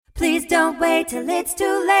Please don't wait till it's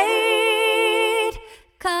too late.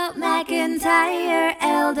 Call McIntyre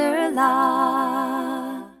Elder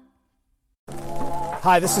Law.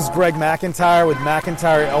 Hi, this is Greg McIntyre with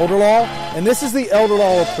McIntyre Elder Law, and this is the Elder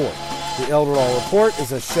Law Report. The Elder Law Report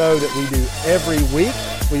is a show that we do every week.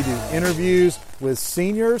 We do interviews with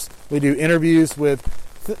seniors. We do interviews with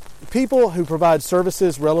people who provide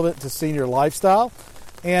services relevant to senior lifestyle.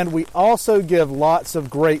 And we also give lots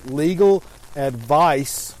of great legal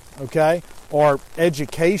advice, or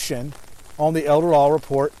education on the Elder Law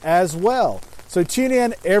Report as well. So tune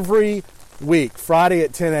in every week, Friday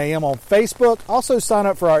at 10 a.m. on Facebook. Also sign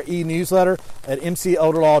up for our e-newsletter at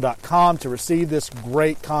mcelderlaw.com to receive this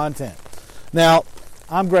great content. Now,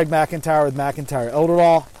 I'm Greg McIntyre with McIntyre Elder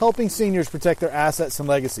Law, helping seniors protect their assets and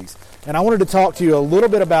legacies. And I wanted to talk to you a little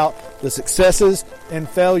bit about the successes and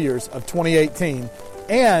failures of 2018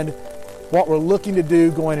 and what we're looking to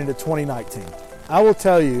do going into 2019. I will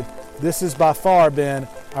tell you, this has by far been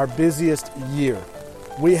our busiest year.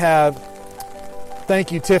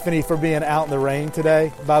 Thank you, Tiffany, for being out in the rain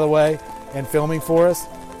today, by the way, and filming for us.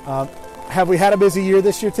 Have we had a busy year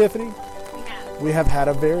this year, Tiffany? We have. We have had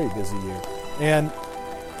a very busy year.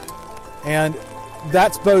 And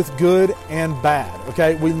that's both good and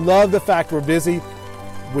bad, We love the fact we're busy.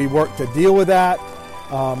 We work to deal with that.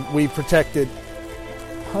 We protected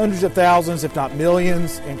hundreds of thousands, if not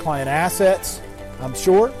millions, in client assets, I'm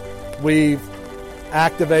sure. We've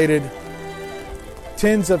activated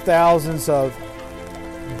tens of thousands of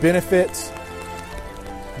benefits,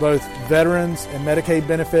 both veterans and Medicaid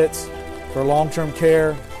benefits for long-term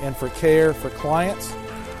care and for care for clients.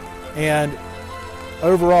 And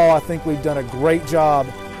overall, I think we've done a great job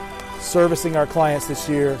servicing our clients this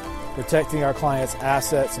year, protecting our clients'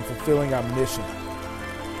 assets, and fulfilling our mission.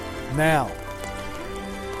 Now,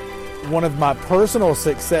 one of my personal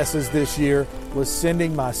successes this year was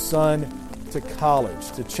sending my son to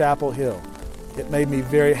college, to Chapel Hill. It made me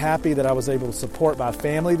very happy that I was able to support my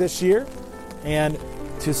family this year and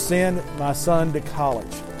to send my son to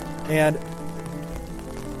college. And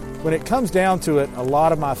when it comes down to it, a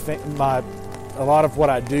lot of what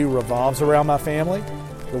I do revolves around my family.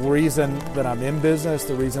 The reason that I'm in business,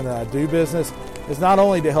 the reason that I do business, is not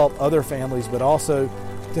only to help other families, but also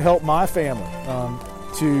to help my family,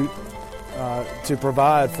 to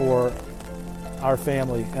provide for our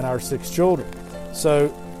family and our 6 children.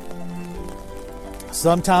 So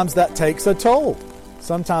sometimes that takes a toll.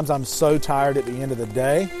 Sometimes I'm so tired at the end of the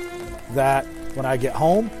day that when I get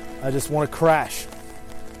home, I just want to crash.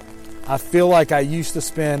 I feel like I used to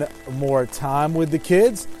spend more time with the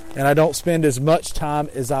kids, and I don't spend as much time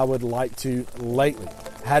as I would like to lately.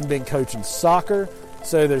 I hadn't been coaching soccer,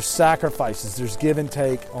 so there's sacrifices, there's give and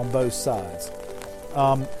take on both sides.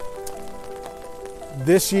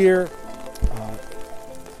 This year,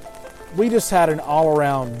 we just had an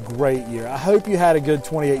all-around great year. I hope you had a good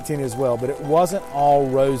 2018 as well, but it wasn't all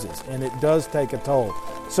roses, and it does take a toll.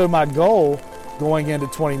 So my goal going into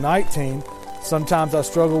 2019, sometimes I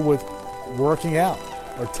struggle with working out,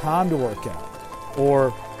 or time to work out,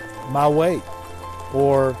 or my weight,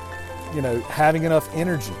 or having enough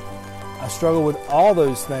energy. I struggle with all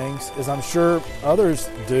those things, as I'm sure others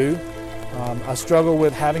do. I struggle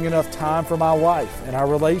with having enough time for my wife and our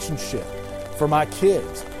relationship, for my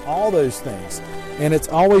kids, all those things. And it's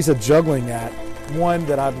always a juggling act, one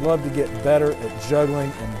that I'd love to get better at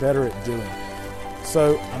juggling and better at doing.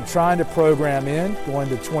 So I'm trying to program in, going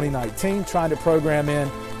to 2019, trying to program in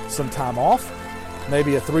some time off,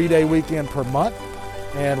 maybe a 3-day weekend per month,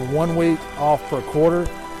 and 1 week off per quarter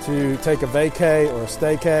to take a vacay or a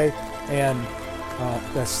staycay and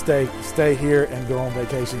stay here and go on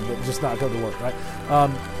vacation, but just not go to work, right?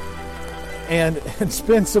 And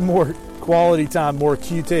spend some more quality time, more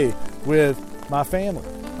QT with my family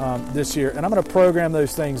this year. And I'm going to program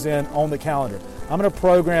those things in on the calendar. I'm going to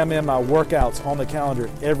program in my workouts on the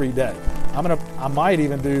calendar every day. I might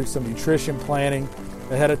even do some nutrition planning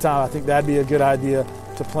ahead of time. I think that'd be a good idea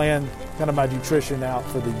to plan kind of my nutrition out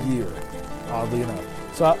for the year, oddly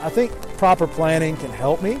enough. So I think proper planning can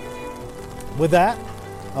help me with that.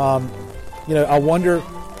 I wonder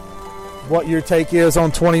what your take is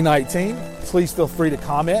on 2019. Please feel free to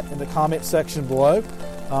comment in the comment section below,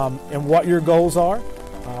 and what your goals are.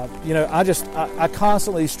 I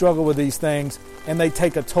constantly struggle with these things, and they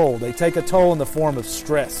take a toll. They take a toll in the form of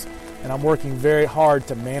stress, and I'm working very hard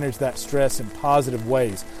to manage that stress in positive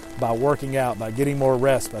ways by working out, by getting more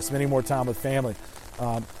rest, by spending more time with family,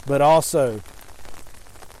 but also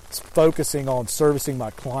focusing on servicing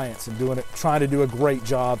my clients and trying to do a great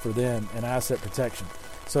job for them in asset protection.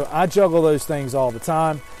 So I juggle those things all the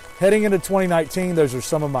time. Heading into 2019, those are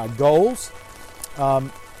some of my goals.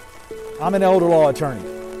 I'm an elder law attorney.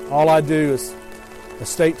 All I do is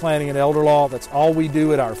estate planning and elder law. That's all we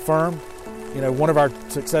do at our firm. One of our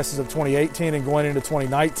successes of 2018 and going into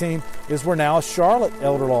 2019 is we're now Charlotte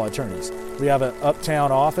elder law attorneys. We have an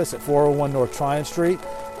uptown office at 401 North Tryon Street.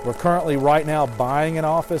 We're currently right now buying an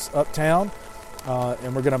office uptown,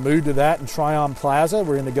 and we're going to move to that in Tryon Plaza.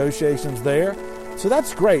 We're in negotiations there. So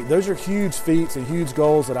that's great. Those are huge feats and huge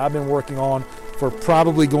goals that I've been working on for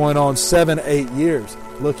probably going on 7-8 years,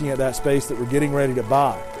 looking at that space that we're getting ready to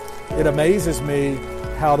buy. It amazes me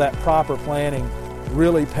how that proper planning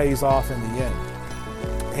really pays off in the end.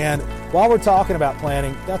 And while we're talking about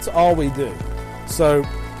planning, that's all we do. So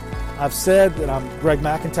I've said that I'm Greg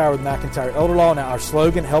McIntyre with McIntyre Elder Law. Now, our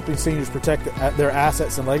slogan, helping seniors protect their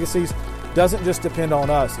assets and legacies, doesn't just depend on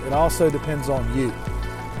us. It also depends on you.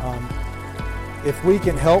 If we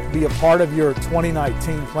can help be a part of your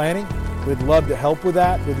 2019 planning, we'd love to help with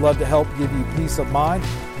that. We'd love to help give you peace of mind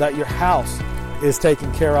that your house is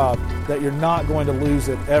taken care of, that you're not going to lose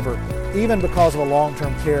it ever, even because of a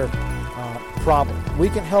long-term care problem. We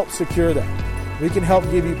can help secure that. We can help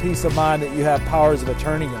give you peace of mind that you have powers of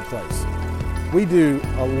attorney in place. We do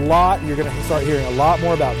a lot. You're going to start hearing a lot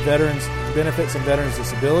more about veterans benefits and veterans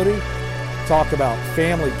disability, talk about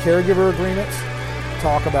family caregiver agreements,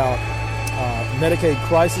 talk about Medicaid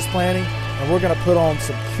crisis planning, and we're going to put on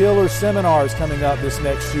some killer seminars coming up this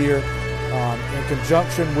next year in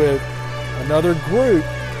conjunction with another group.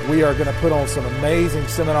 We are going to put on some amazing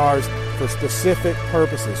seminars for specific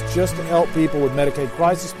purposes, just to help people with Medicaid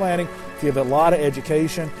crisis planning, to give a lot of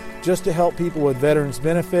education, just to help people with veterans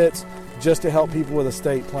benefits, just to help people with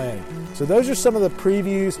estate planning. So those are some of the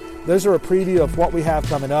previews. Those are a preview of what we have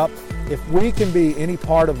coming up. If we can be any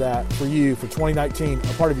part of that for you for 2019,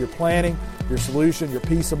 a part of your planning, your solution, your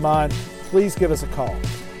peace of mind, please give us a call.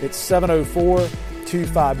 It's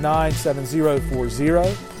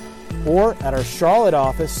 704-259-7040 or at our Charlotte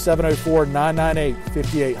office,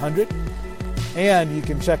 704-998-5800. And you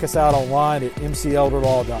can check us out online at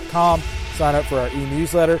mcelderlaw.com. Sign up for our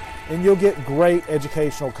e-newsletter, and you'll get great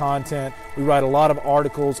educational content. We write a lot of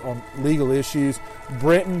articles on legal issues.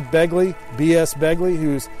 Brenton Begley, B.S. Begley,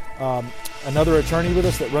 who's another attorney with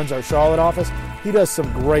us that runs our Charlotte office, he does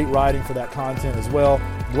some great writing for that content as well.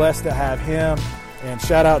 Blessed to have him. And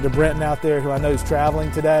shout out to Brenton out there, who I know is traveling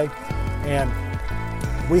today. And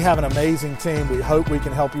we have an amazing team. We hope we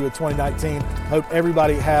can help you with 2019. Hope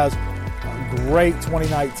everybody has a great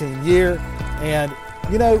 2019 year. And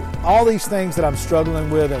all these things that I'm struggling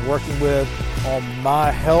with and working with on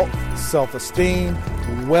my health, self-esteem,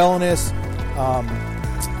 wellness,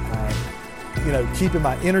 keeping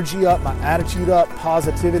my energy up, my attitude up,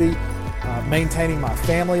 positivity, maintaining my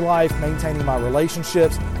family life, maintaining my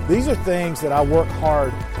relationships. These are things that I work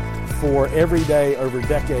hard for every day over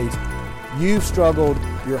decades. You've struggled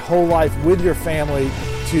your whole life with your family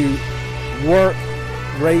to work,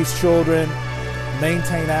 raise children,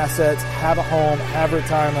 maintain assets, have a home, have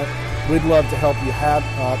retirement. We'd love to help you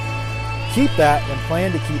keep that and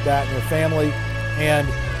plan to keep that in your family. And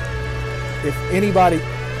if anybody,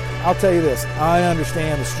 I'll tell you this, I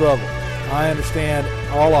understand the struggle. I understand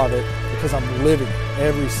all of it because I'm living it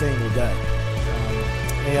every single day.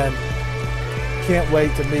 And can't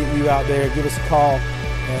wait to meet you out there. Give us a call,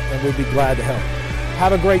 and we'd be glad to help.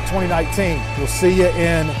 Have a great 2019. We'll see you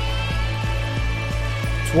in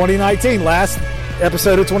 2019. Last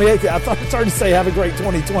episode of 2018. I thought I started to say have a great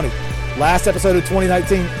 2020. Last episode of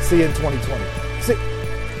 2019. See you in 2020.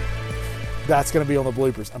 That's going to be on the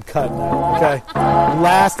bloopers. I'm cutting that, okay?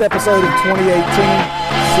 Last episode of 2018.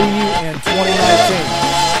 See you in 2019.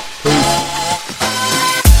 Peace.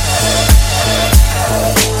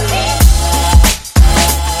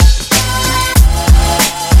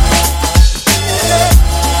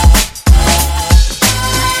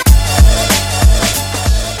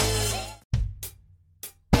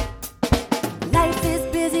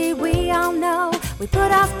 We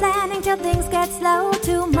put off planning till things get slow.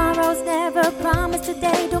 Tomorrow's never promised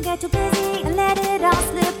today. Don't get too busy and let it all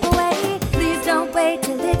slip away. Please don't wait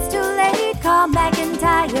till it's too late. Call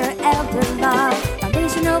McIntyre Elder Law.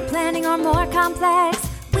 Foundational planning or more complex.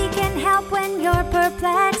 We can help when you're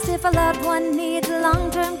perplexed. If a loved one needs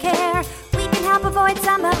long-term care, we can help avoid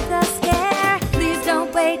some of the scare. Please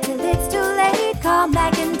don't wait till it's too late. Call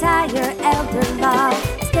McIntyre Elder Law.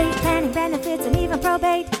 Estate planning, benefits, and even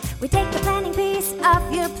probate. We take the planning piece off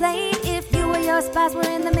your plate. If you or your spouse were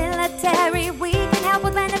in the military, we can help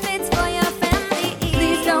with benefits for